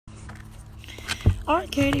All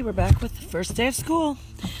right, Katie, we're back with the first day of school.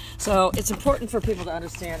 So it's important for people to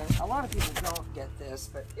understand, and a lot of people don't get this,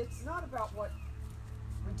 but it's not about what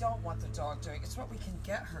we don't want the dog doing, it's what we can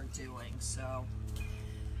get her doing. So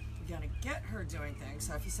we're going to get her doing things.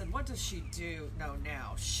 So if you said, what does she do? No,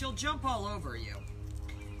 now. She'll jump all over you,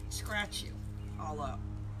 scratch you all up.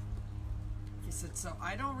 If you said, so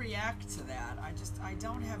I don't react to that. I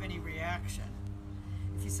don't have any reaction.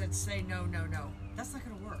 If you said, say no, no, no, that's not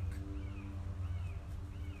going to work.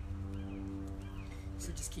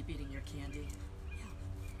 So just keep eating your candy.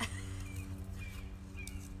 Yeah.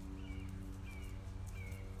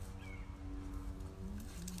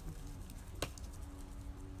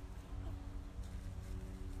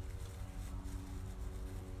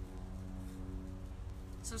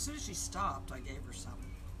 So as soon as she stopped, I gave her some.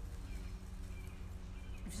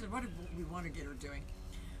 If you said, what did we want to get her doing?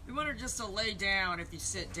 We want her just to lay down if you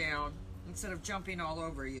sit down, instead of jumping all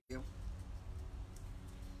over you.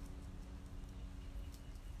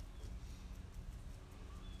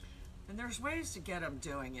 And there's ways to get them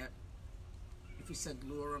doing it. If you said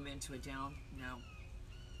lure them into a down, no.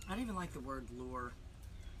 I don't even like the word lure.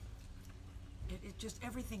 It just,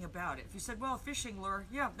 everything about it. If you said, well, fishing lure,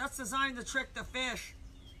 yeah, that's designed to trick the fish.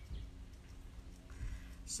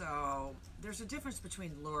 So there's a difference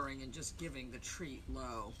between luring and just giving the treat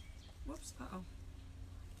low. Whoops, uh-oh.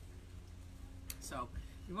 So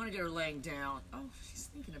you want to get her laying down. Oh, she's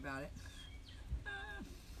thinking about it.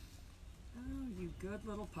 Oh, you good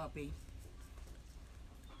little puppy.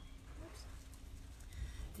 Oops.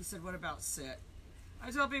 He said, what about sit? I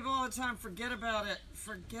tell people all the time, forget about it.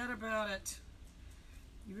 Forget about it.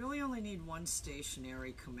 You really only need one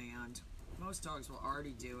stationary command. Most dogs will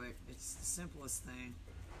already do it. It's the simplest thing.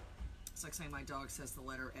 It's like saying my dog says the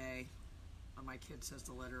letter A, or my kid says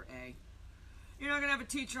the letter A. You're not going to have a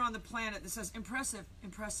teacher on the planet that says, impressive,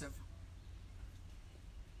 impressive.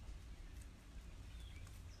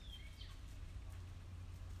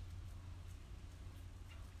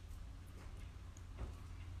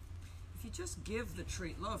 If you just give the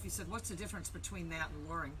treat low, if you said, what's the difference between that and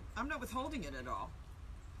luring? I'm not withholding it at all.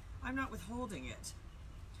 I'm not withholding it.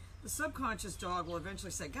 The subconscious dog will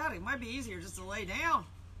eventually say, God, it might be easier just to lay down.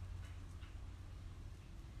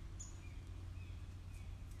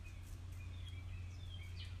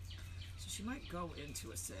 So she might go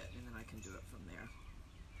into a sit, and then I can do it from there.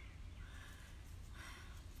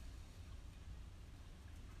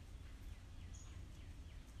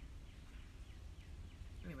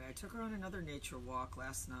 Anyway, I took her on another nature walk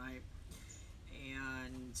last night,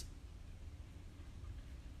 and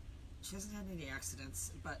she hasn't had any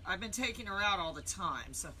accidents, but I've been taking her out all the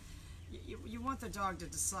time. So you want the dog to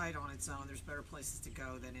decide on its own. There's better places to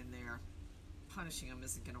go than in there. Punishing him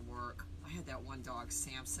isn't going to work. I had that one dog,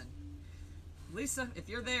 Samson. Lisa, if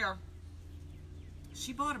you're there,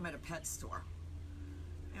 she bought him at a pet store.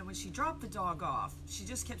 And when she dropped the dog off, she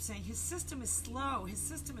just kept saying, his system is slow, his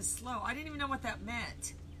system is slow. I didn't even know what that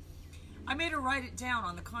meant. I made her write it down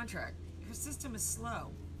on the contract. Her system is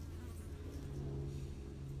slow.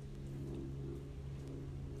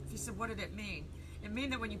 If you said, what did it mean? It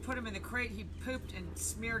mean that when you put him in the crate, he pooped and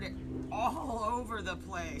smeared it all over the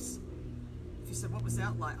place. If you said, what was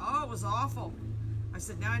that like? Oh, it was awful. I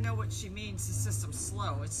said, now I know what she means, his system's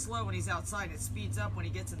slow. It's slow when he's outside. It speeds up when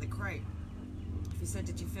he gets in the crate. He said,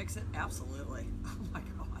 did you fix it? Absolutely. Oh my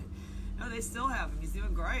God. No, they still have him. He's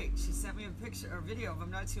doing great. She sent me a picture or a video of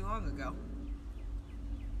him not too long ago.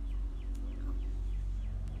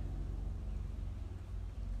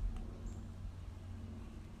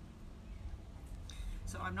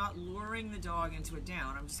 So I'm not luring the dog into a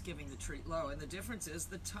down. I'm just giving the treat low. And the difference is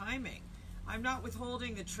the timing. I'm not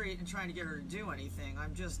withholding the treat and trying to get her to do anything.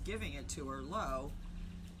 I'm just giving it to her low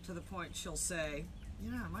to the point she'll say,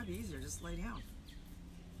 you know, it might be easier, just lay down.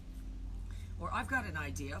 Or I've got an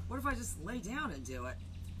idea. What if I just lay down and do it?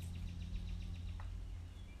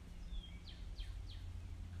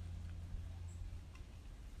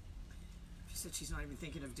 She said she's not even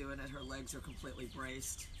thinking of doing it. Her legs are completely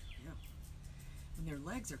braced. Yeah. When their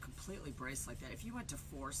legs are completely braced like that, if you went to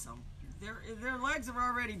force them, their legs are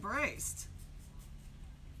already braced.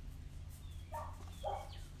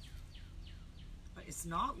 But it's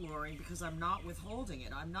not luring because I'm not withholding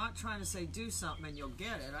it. I'm not trying to say do something and you'll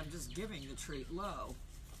get it. I'm just giving the treat low.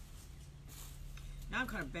 Now I'm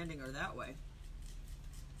kind of bending her that way.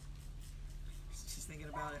 She's thinking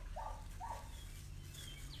about it.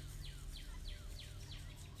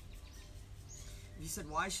 You said,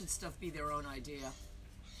 why should stuff be their own idea?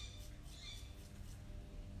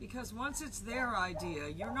 Because once it's their idea,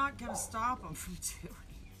 you're not going to stop them from doing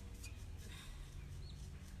it.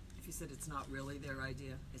 If you said it's not really their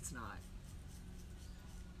idea, it's not.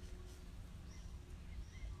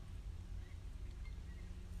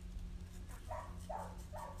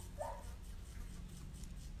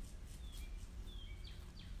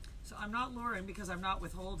 I'm not luring because I'm not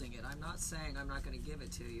withholding it. I'm not saying I'm not going to give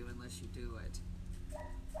it to you unless you do it.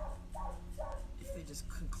 If they just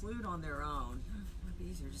conclude on their own, it might be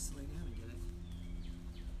easier just to lay down and get it.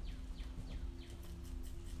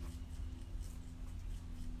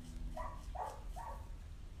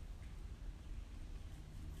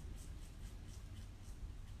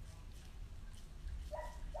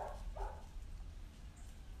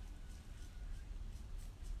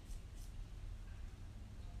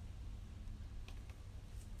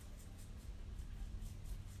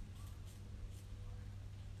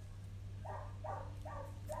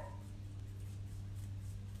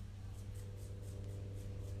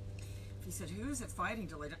 He said, who is it fighting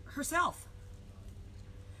to lay down? Herself.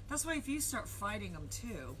 That's why if you start fighting them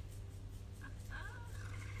too.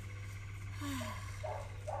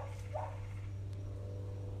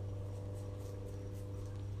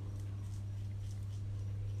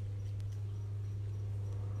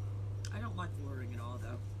 I don't like luring at all,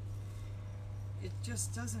 though. It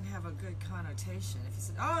just doesn't have a good connotation. If you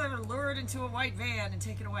said, oh, they were lured into a white van and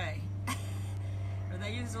taken away. Or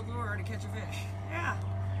they used a lure to catch a fish. Yeah.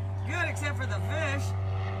 Good, except for the fish.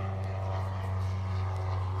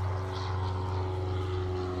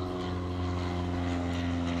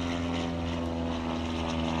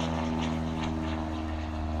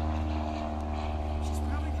 She's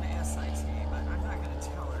probably going to SIT, but I'm not going to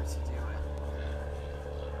tell her to do it.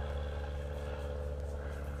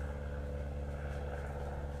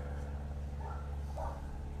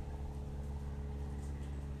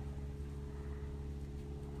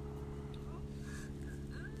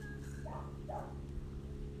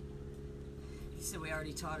 You said we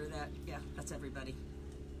already taught her that? Yeah, that's everybody.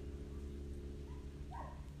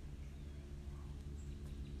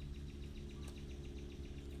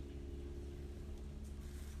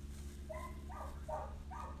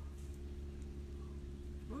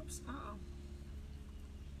 Whoops, uh-oh.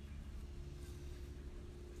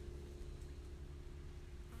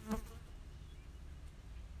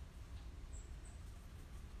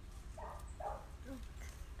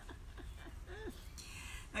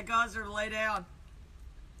 That caused her to lay down.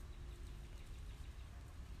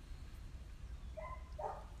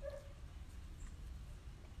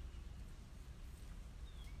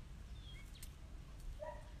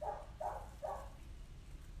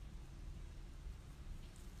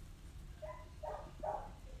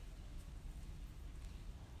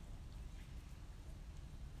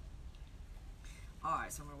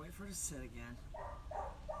 Alright, so I'm going to wait for her to sit again.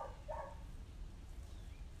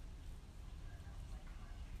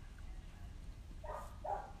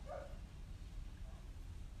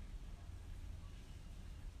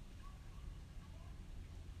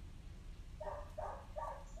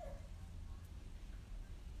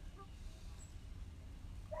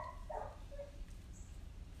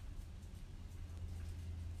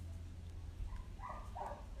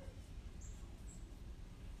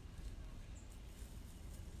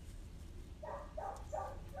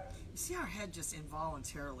 You see our head just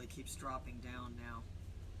involuntarily keeps dropping down now.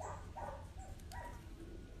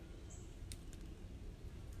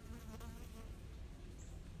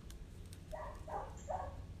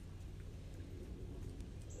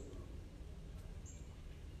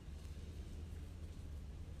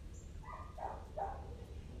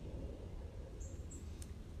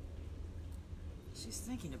 She's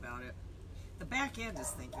thinking about it. The back end is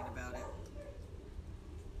thinking about it.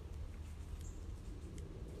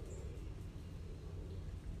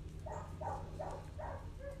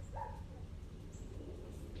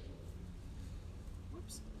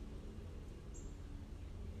 Whoops.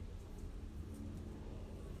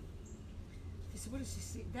 So what does she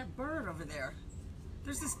see? That bird over there.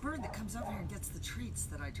 There's this bird that comes over here and gets the treats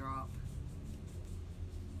that I drop.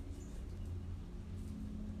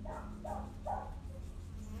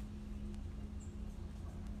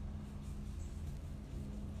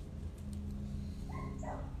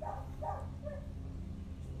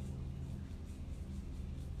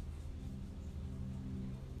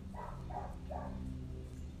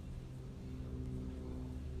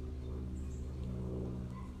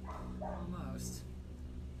 Almost.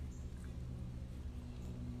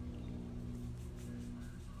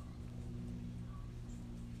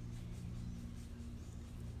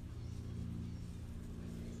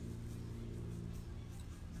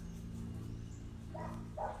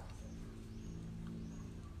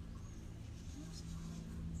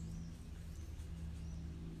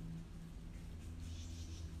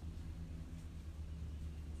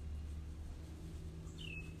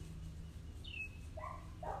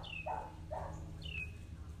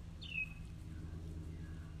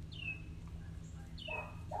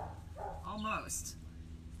 Almost.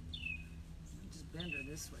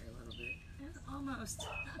 this way a little bit. Yeah, almost.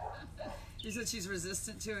 You said she's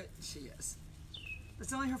resistant to it? She is.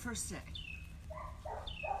 It's only her first day.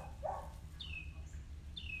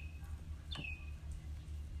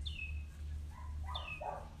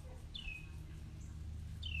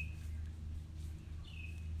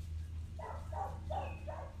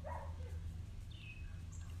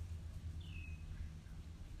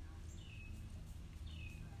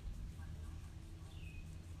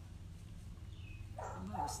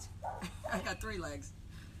 Almost. I got 3 legs.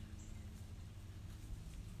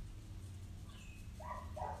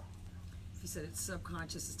 He said it's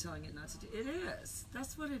subconscious is telling it not to do. It is.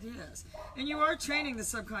 That's what it is. And you are training the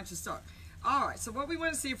subconscious dog. All right, so what we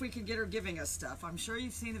want to see if we can get her giving us stuff. I'm sure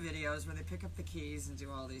you've seen the videos where they pick up the keys and do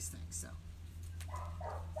all these things. So.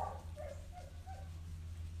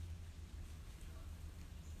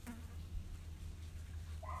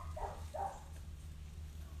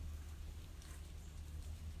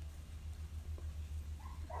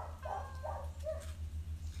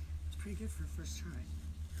 It's pretty good for a first try.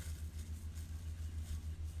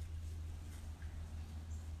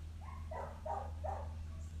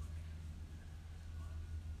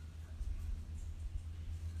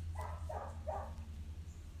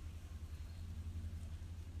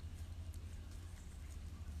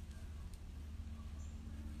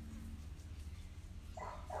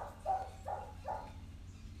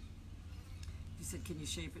 He said, can you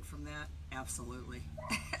shape it from that? Absolutely.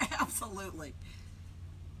 Absolutely.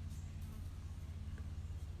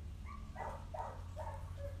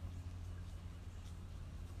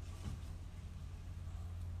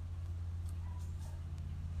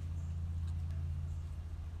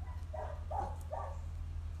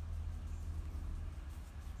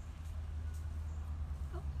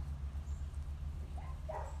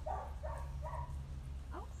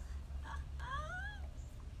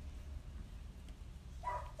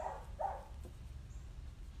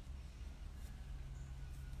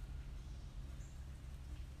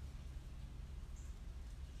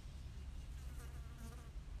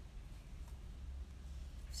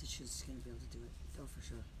 Said she was going to be able to do it. Oh, for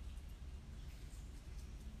sure.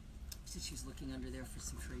 She said she was looking under there for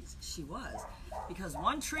some treats. She was, because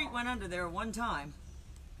one treat went under there one time.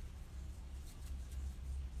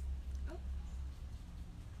 Oh.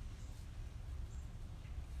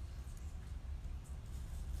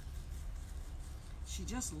 She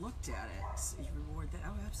just looked at it. So you reward that.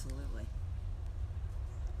 Oh, absolutely.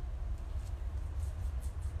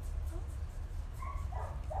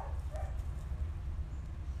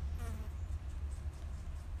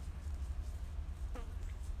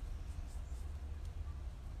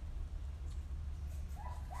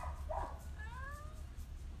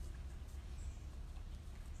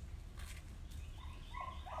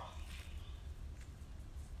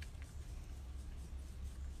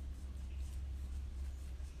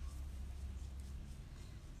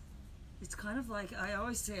 It's kind of like, I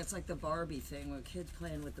always say it's like the Barbie thing, where kids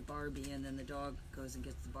playing with the Barbie and then the dog goes and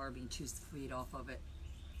gets the Barbie and chews the feet off of it,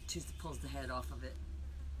 pulls the head off of it.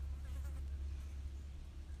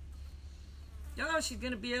 Oh, she's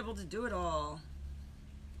going to be able to do it all.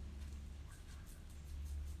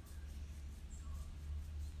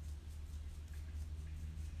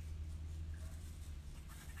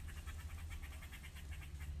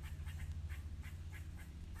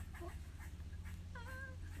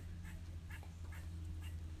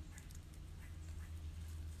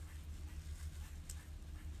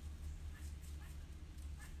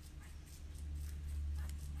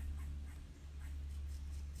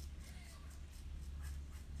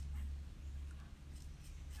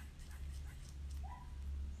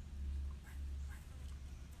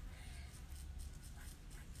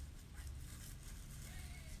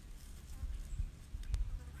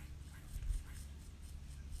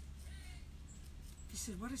 He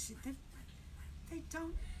said, what is she? They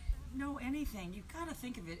don't know anything. You've got to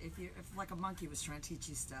think of it if like a monkey was trying to teach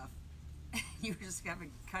you stuff. You were just having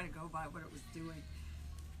to kind of go by what it was doing.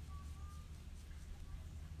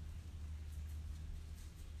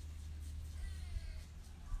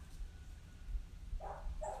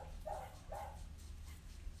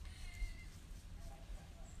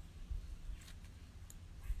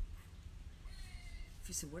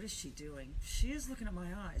 He said, what is she doing? She is looking at my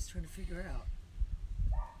eyes, trying to figure out.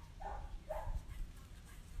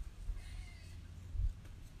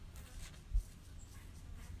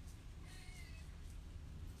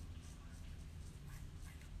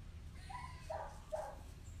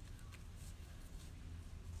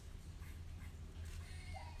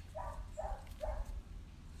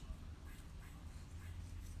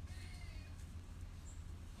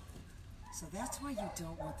 So that's why you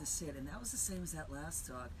don't want the sit, and that was the same as that last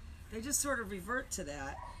dog. They just sort of revert to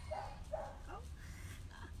that. Oh.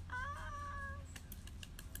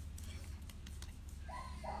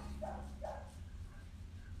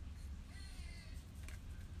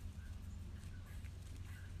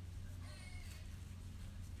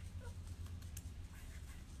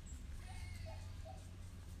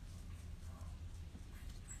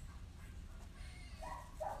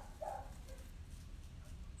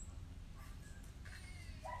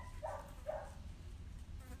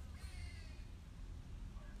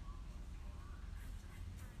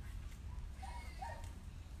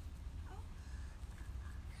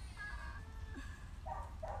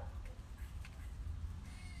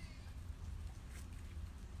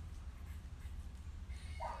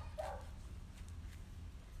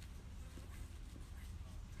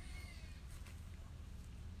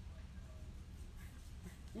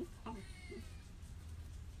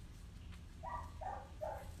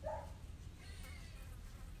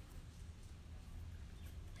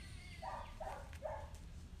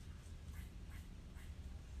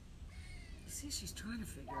 See, she's trying to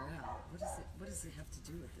figure out what does it have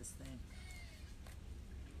to do with this thing?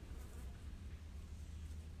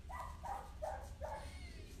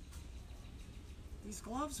 These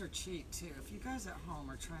gloves are cheap too. If you guys at home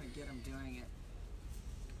are trying to get them doing it,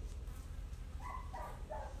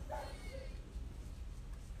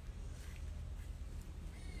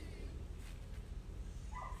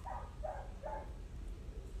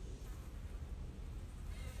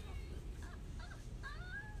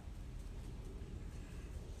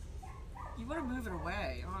 you want to move it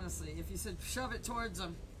away, honestly. If you said shove it towards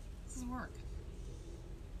them, this doesn't work.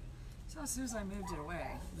 So as soon as I moved it away,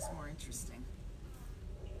 it was more interesting.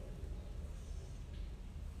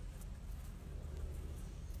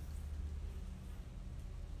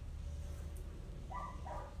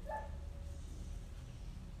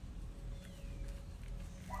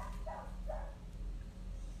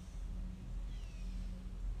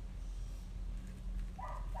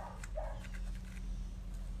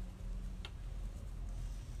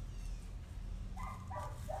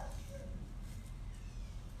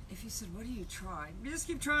 If you said, what do you try? You just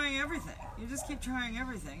keep trying everything. You just keep trying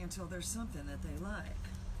everything until there's something that they like.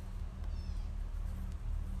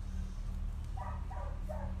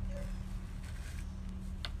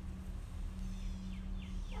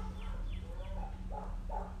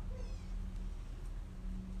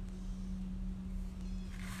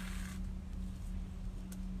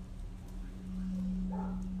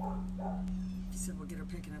 You said, we'll get her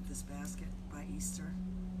picking up this basket by Easter.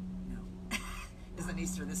 Isn't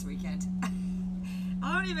Easter this weekend?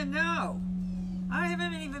 I don't even know. I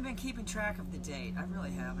haven't even been keeping track of the date. I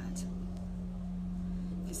really haven't.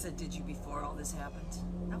 You said, did you before all this happened?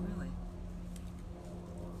 Not really.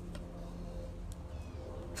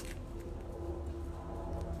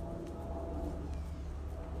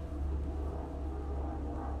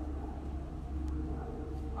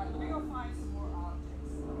 All right, let me go find some more objects.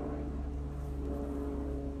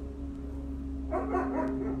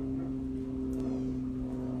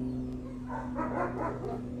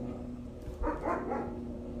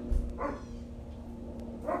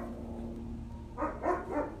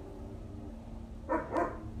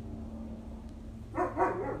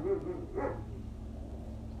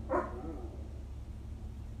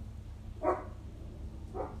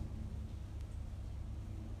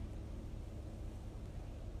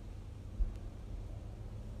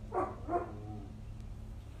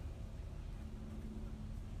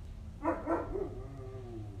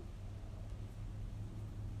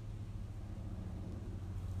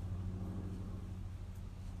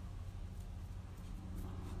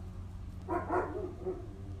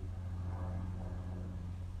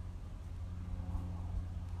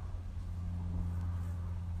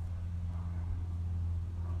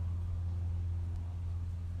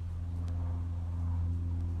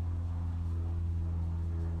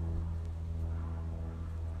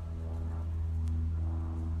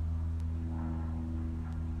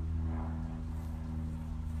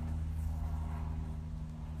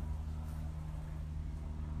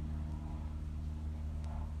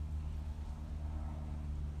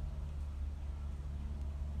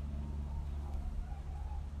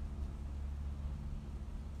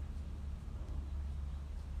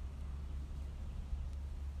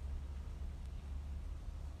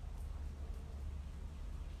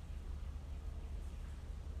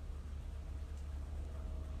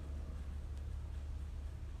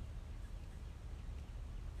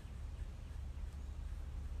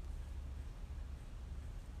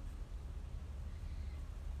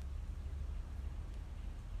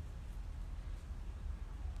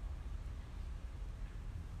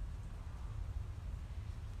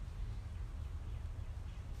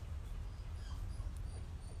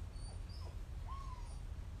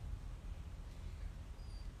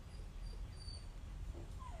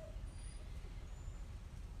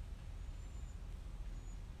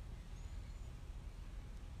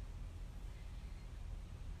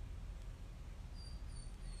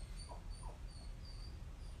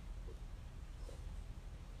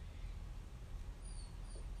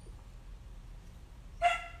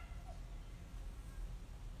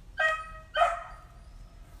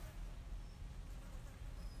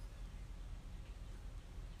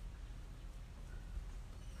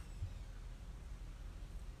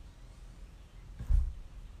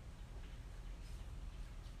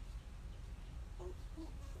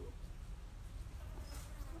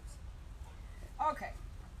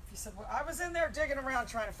 said, well, I was in there digging around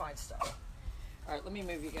trying to find stuff. All right, let me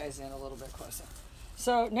move you guys in a little bit closer.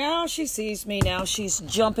 So now she sees me. Now she's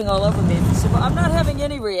jumping all over me. She said, well, I'm not having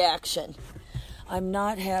any reaction. I'm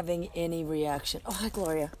not having any reaction. Oh, hi,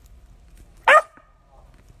 Gloria.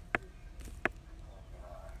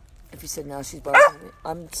 If you said now she's barking,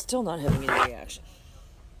 I'm still not having any reaction.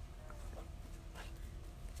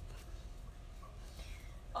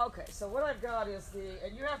 Okay, so what I've got is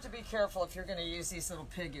and you have to be careful if you're going to use these little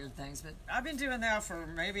pig-eared things, but I've been doing that for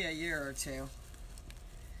maybe a year or two.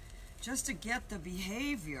 Just to get the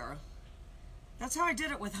behavior. That's how I did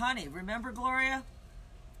it with Honey. Remember, Gloria?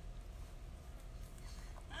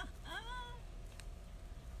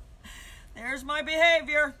 There's my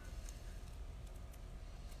behavior.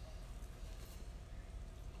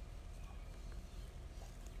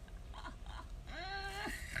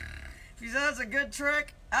 If you said that's a good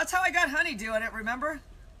trick, that's how I got Honey doing it, remember?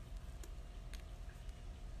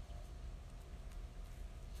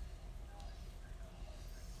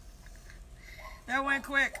 That went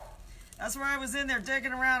quick. That's where I was in there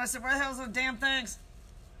digging around. I said, where the hell's those damn things?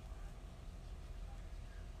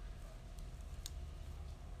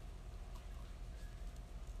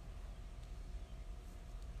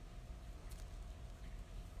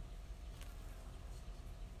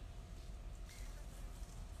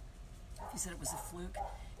 You said it was a fluke.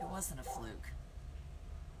 It wasn't a fluke.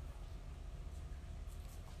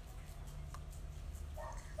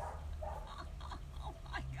 Oh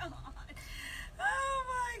my God. Oh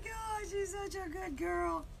my God, she's such a good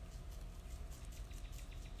girl.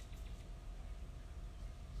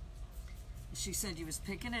 She said you was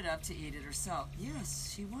picking it up to eat it herself.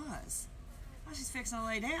 Yes, she was. Now she's fixing to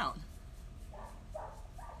lay down.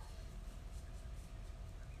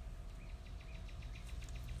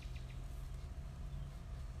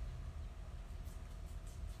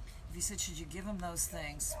 He said, should you give him those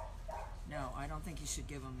things? No, I don't think you should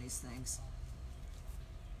give him these things.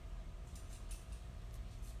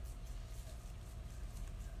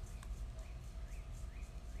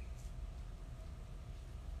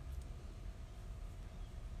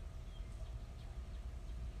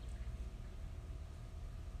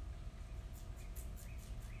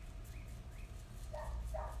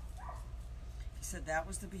 He said that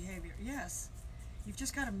was the behavior. Yes, you've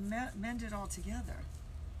just got to mend it all together.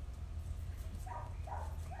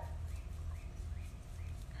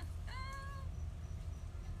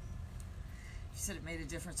 You said it made a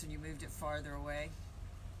difference when you moved it farther away.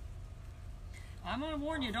 I'm going to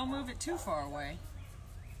warn you, don't move it too far away.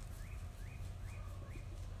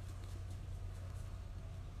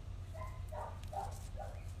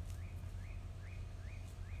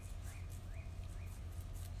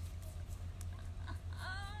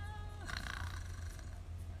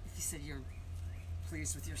 If you said you're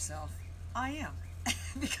pleased with yourself, I am.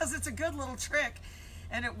 Because it's a good little trick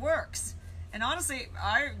and it works. And honestly,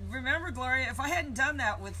 I remember, Gloria, if I hadn't done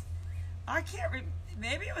that with,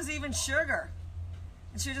 maybe it was even Sugar.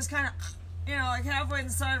 And she would just kind of, you know, like halfway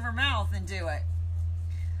inside of her mouth and do it.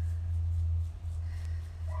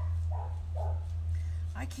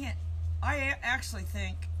 I actually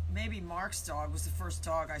think maybe Mark's dog was the first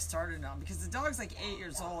dog I started on, because the dog's like 8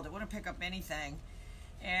 years old. It wouldn't pick up anything.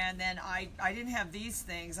 And then I didn't have these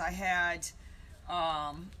things. I had,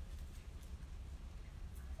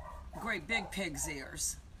 great big pig's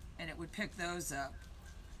ears, and it would pick those up.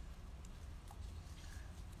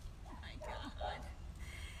 Oh my God.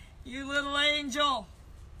 You little angel.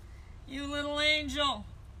 You little angel.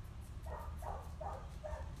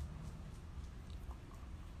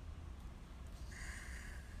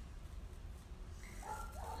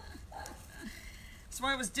 That's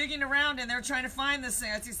why I was digging around in there trying to find this thing.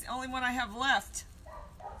 It's the only one I have left.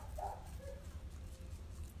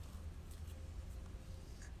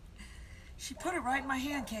 She put it right in my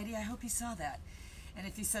hand, Katie. I hope you saw that. And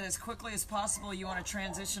if you said as quickly as possible you want to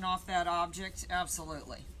transition off that object,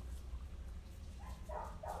 absolutely.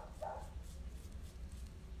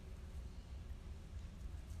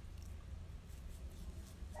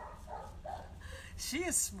 She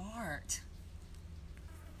is smart.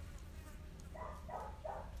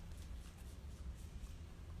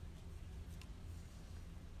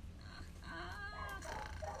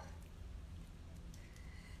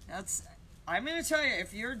 I'm going to tell you,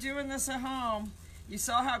 if you're doing this at home, you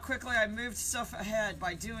saw how quickly I moved stuff ahead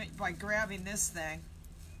by grabbing this thing.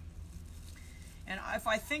 And if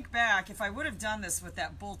I think back, if I would have done this with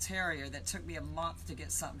that bull terrier that took me a month to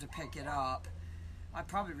get something to pick it up, I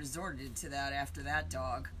probably resorted to that after that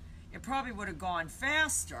dog. It probably would have gone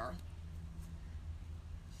faster.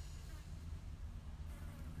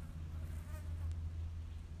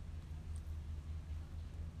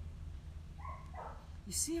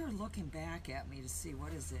 You see her looking back at me to see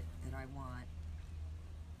what is it that I want.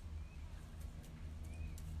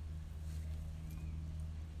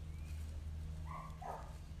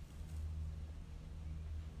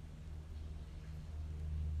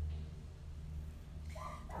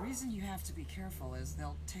 The reason you have to be careful is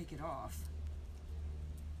they'll take it off.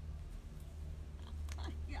 Oh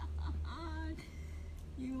my God.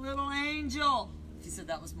 You little angel. She said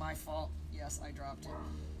that was my fault. Yes, I dropped it.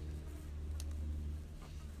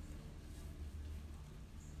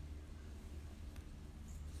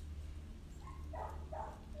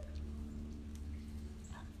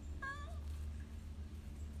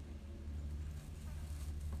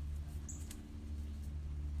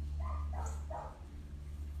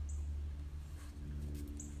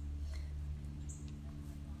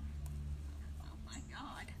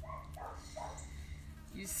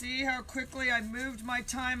 You see how quickly I moved my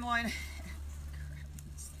timeline?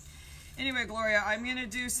 Anyway, Gloria, I'm going to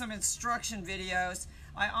do some instruction videos.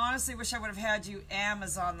 I honestly wish I would have had you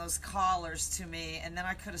Amazon those collars to me, and then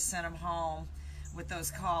I could have sent them home with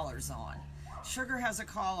those collars on. Sugar has a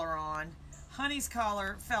collar on. Honey's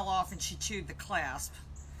collar fell off and she chewed the clasp.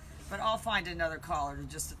 But I'll find another collar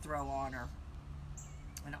just to throw on her.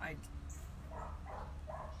 And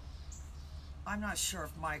I'm not sure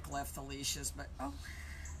if Mike left the leashes, but oh,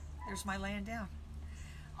 there's my laying down.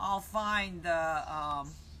 I'll find the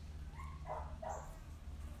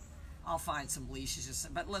I'll find some leashes.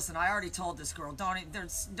 But listen, I already told this girl,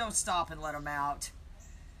 don't stop and let them out.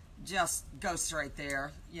 Just go straight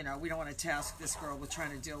there. You know, we don't want to task this girl with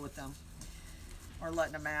trying to deal with them or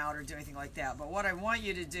letting them out or do anything like that. But what I want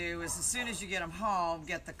you to do is, as soon as you get them home,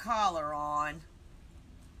 get the collar on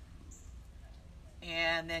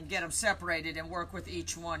and then get them separated and work with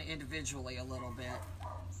each one individually a little bit.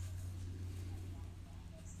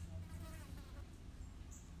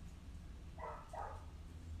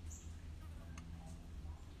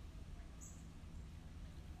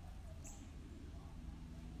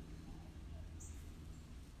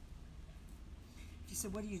 She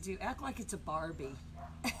said, what do you do? Act like it's a Barbie.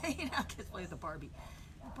 You know, kids play with a Barbie.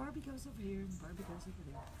 The Barbie goes over here, and the Barbie goes over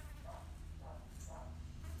there.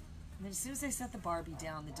 And then as soon as they set the Barbie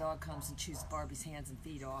down, the dog comes and chews Barbie's hands and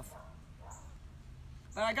feet off.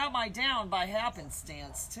 But I got my down by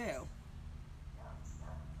happenstance, too.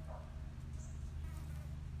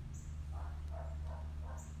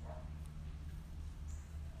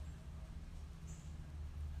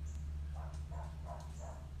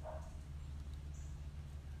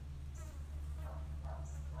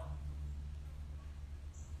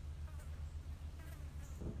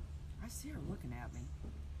 I see her looking at me.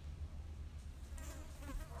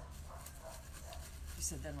 She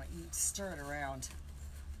said then what, you stir it around.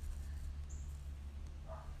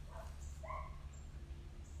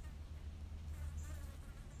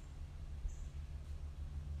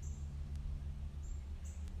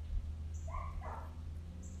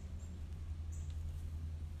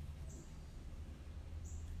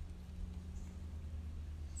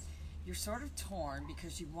 You're sort of torn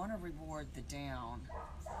because you want to reward the down.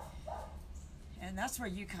 And that's where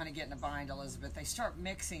you kind of get in a bind, Elizabeth. They start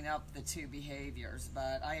mixing up the two behaviors,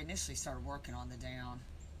 but I initially started working on the down.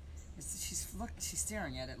 She's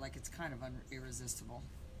staring at it like it's kind of irresistible.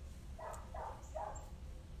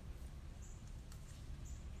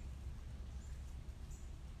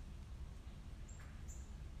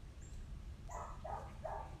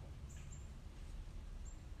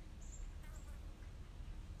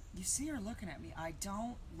 You see her looking at me. I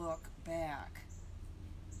don't look back.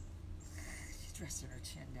 She's resting her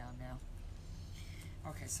chin down now.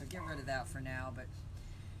 Okay, so get rid of that for now, but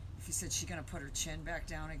if you said she's going to put her chin back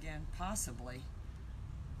down again, possibly.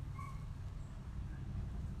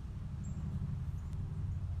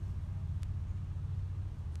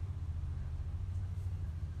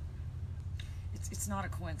 It's not a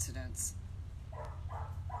coincidence.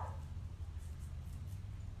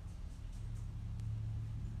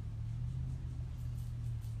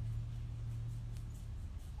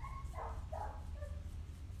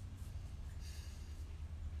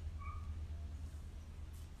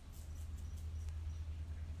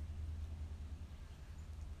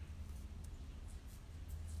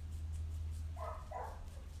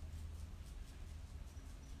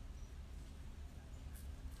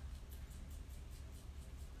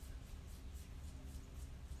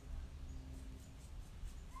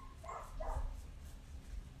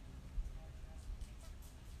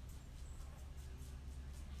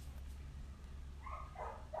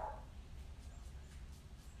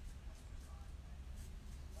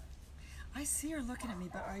 I see her looking at me,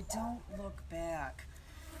 but I don't look back.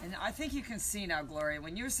 And I think you can see now, Gloria,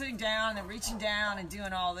 when you were sitting down and reaching down and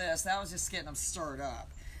doing all this, that was just getting them stirred up.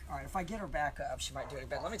 All right, if I get her back up, she might do it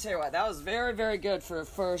better. Let me tell you what, that was very, very good for a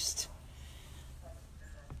first.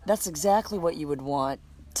 That's exactly what you would want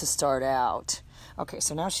to start out. Okay,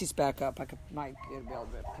 so now she's back up. Might be able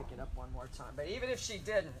to pick it up one more time. But even if she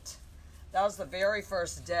didn't, that was the very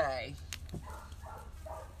first day.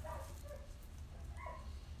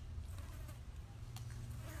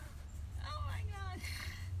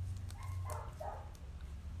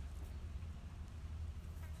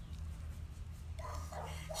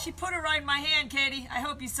 She put it right in my hand, Katie. I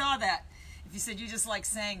hope you saw that. If you said you just like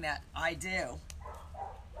saying that, I do.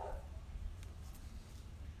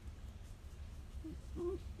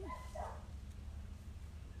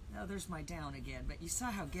 Now there's my down again, but you saw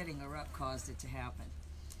how getting her up caused it to happen.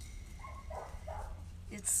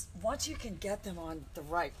 It's once you can get them on the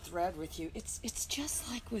right thread with you, it's just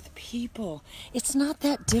like with people. It's not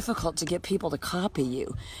that difficult to get people to copy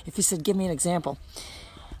you. If you said, give me an example.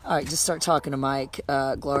 All right, just start talking to Mike,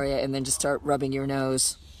 Gloria, and then just start rubbing your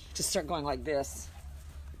nose. Just start going like this.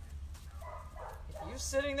 If you're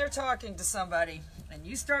sitting there talking to somebody and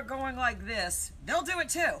you start going like this, they'll do it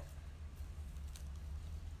too.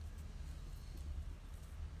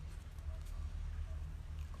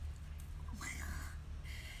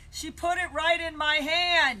 She put it right in my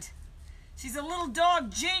hand. She's a little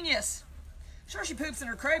dog genius. Sure, she poops in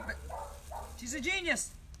her crate, but she's a genius.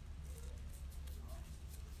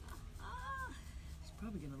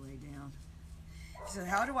 Probably gonna lay down. She said,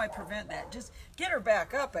 how do I prevent that? Just get her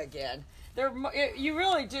back up again. You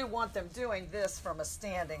really do want them doing this from a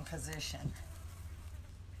standing position.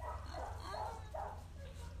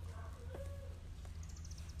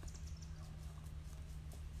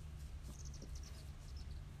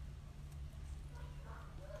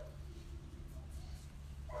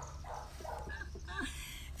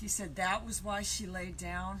 If you said that was why she laid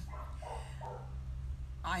down,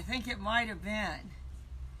 I think it might have been.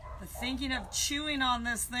 The thinking of chewing on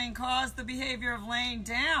this thing caused the behavior of laying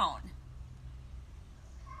down.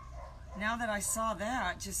 Now that I saw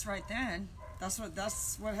that just right then, that's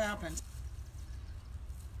what happened.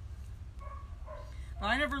 But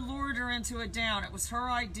I never lured her into a down. It was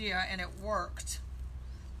her idea and it worked.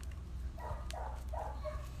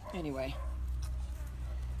 Anyway,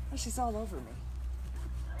 oh, she's all over me.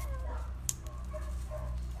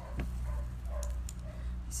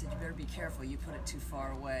 He said, you better be careful, you put it too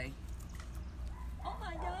far away. Oh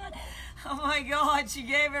my God. Oh my God, she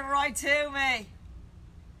gave it right to me.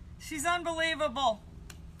 She's unbelievable.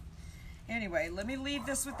 Anyway, let me leave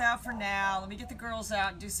this with that for now. Let me get the girls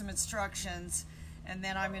out and do some instructions. And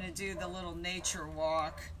then I'm going to do the little nature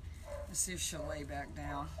walk. Let's see if she'll lay back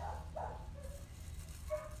down.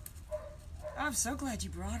 I'm so glad you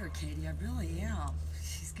brought her, Katie. I really am.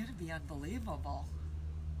 She's going to be unbelievable.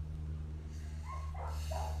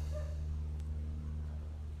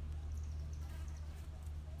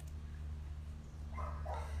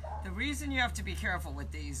 The reason you have to be careful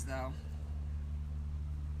with these, though,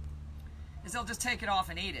 is they'll just take it off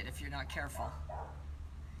and eat it if you're not careful.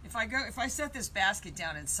 If I set this basket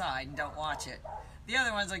down inside and don't watch it, the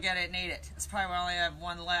other ones will get it and eat it. That's probably why I only have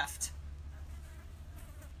one left.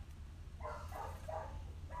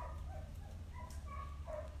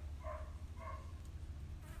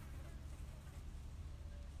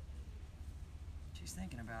 She's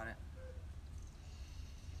thinking about it.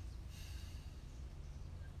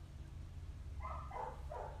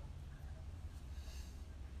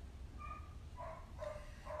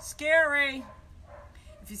 Scary.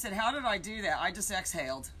 If you said, how did I do that? I just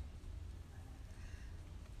exhaled.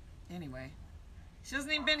 Anyway, she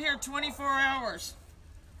hasn't even been here 24 hours.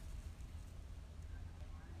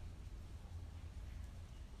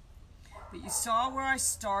 But you saw where I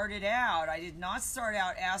started out. I did not start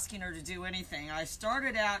out asking her to do anything. I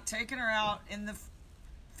started out taking her out in the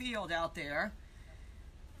field out there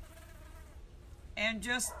and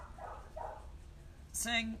just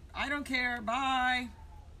saying, I don't care, bye.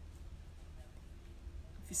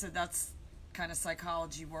 He said that's kind of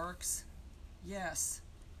psychology works. Yes.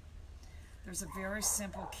 There's a very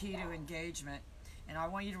simple key to engagement. And I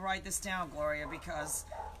want you to write this down, Gloria, because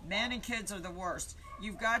men and kids are the worst.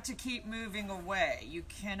 You've got to keep moving away. You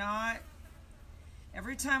cannot...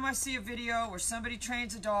 Every time I see a video where somebody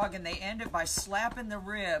trains a dog and they end it by slapping the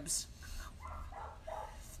ribs,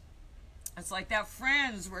 it's like that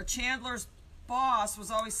Friends where Chandler's boss was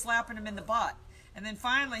always slapping him in the butt. And then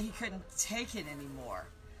finally he couldn't take it anymore.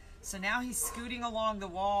 So now he's scooting along the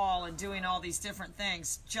wall and doing all these different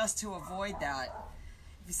things just to avoid that.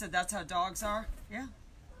 If you said that's how dogs are, yeah,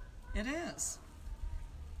 it is.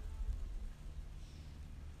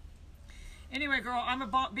 Anyway, girl, I'm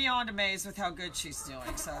beyond amazed with how good she's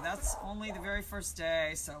doing. So that's only the very first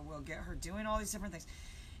day. So we'll get her doing all these different things.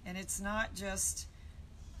 And it's not just...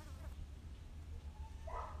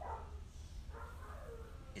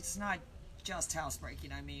 It's not just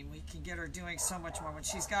housebreaking. I mean, we can get her doing so much more.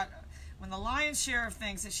 When the lion's share of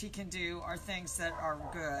things that she can do are things that are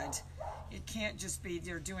good, it can't just be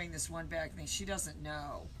they're doing this one bad thing. She doesn't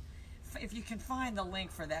know. If you can find the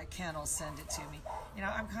link for that kennel, send it to me. You know,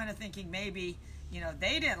 I'm kind of thinking maybe, you know,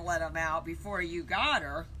 they didn't let them out before you got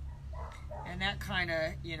her. And that kind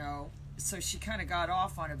of, you know, so she kind of got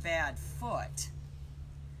off on a bad foot.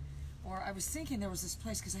 Or I was thinking there was this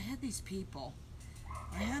place, because I had these people,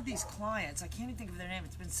 I had these clients, I can't even think of their name,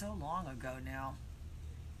 it's been so long ago now,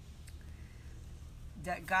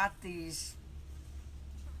 that got these,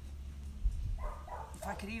 if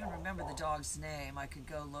I could even remember the dog's name, I could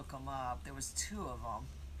go look them up. There was 2 of them.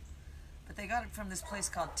 But they got it from this place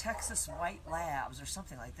called Texas White Labs or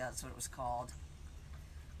something like that. That's what it was called.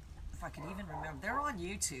 If I could even remember. They're on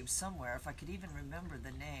YouTube somewhere. If I could even remember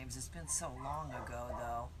the names. It's been so long ago,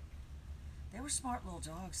 though. They were smart little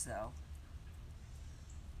dogs, though.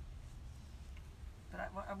 But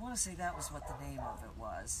I want to say that was what the name of it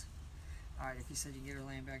was. All right, if you said you get her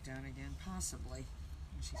laying back down again, possibly.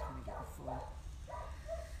 She's kind of getting full.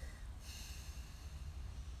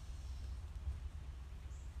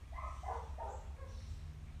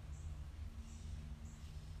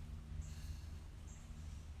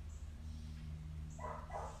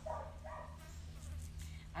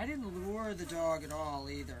 I didn't lure the dog at all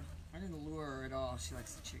either. I didn't lure her at all. She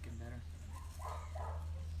likes the chicken better.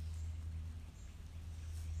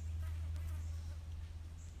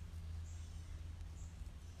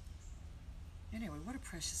 Anyway, what a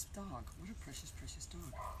precious dog. What a precious, precious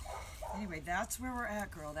dog. Anyway, that's where we're at,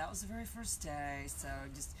 girl. That was the very first day. So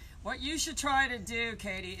just what you should try to do,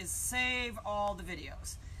 Katie, is save all the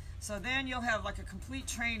videos. So then you'll have like a complete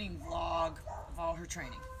training vlog of all her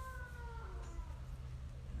training.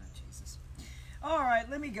 All right,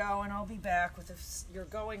 let me go, and I'll be back with your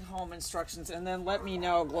going home instructions, and then let me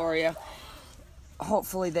know, Gloria,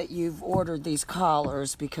 hopefully that you've ordered these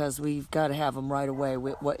collars, because we've got to have them right away.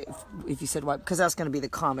 If you said what, because that's going to be the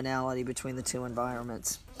commonality between the 2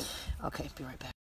 environments. Okay, be right back.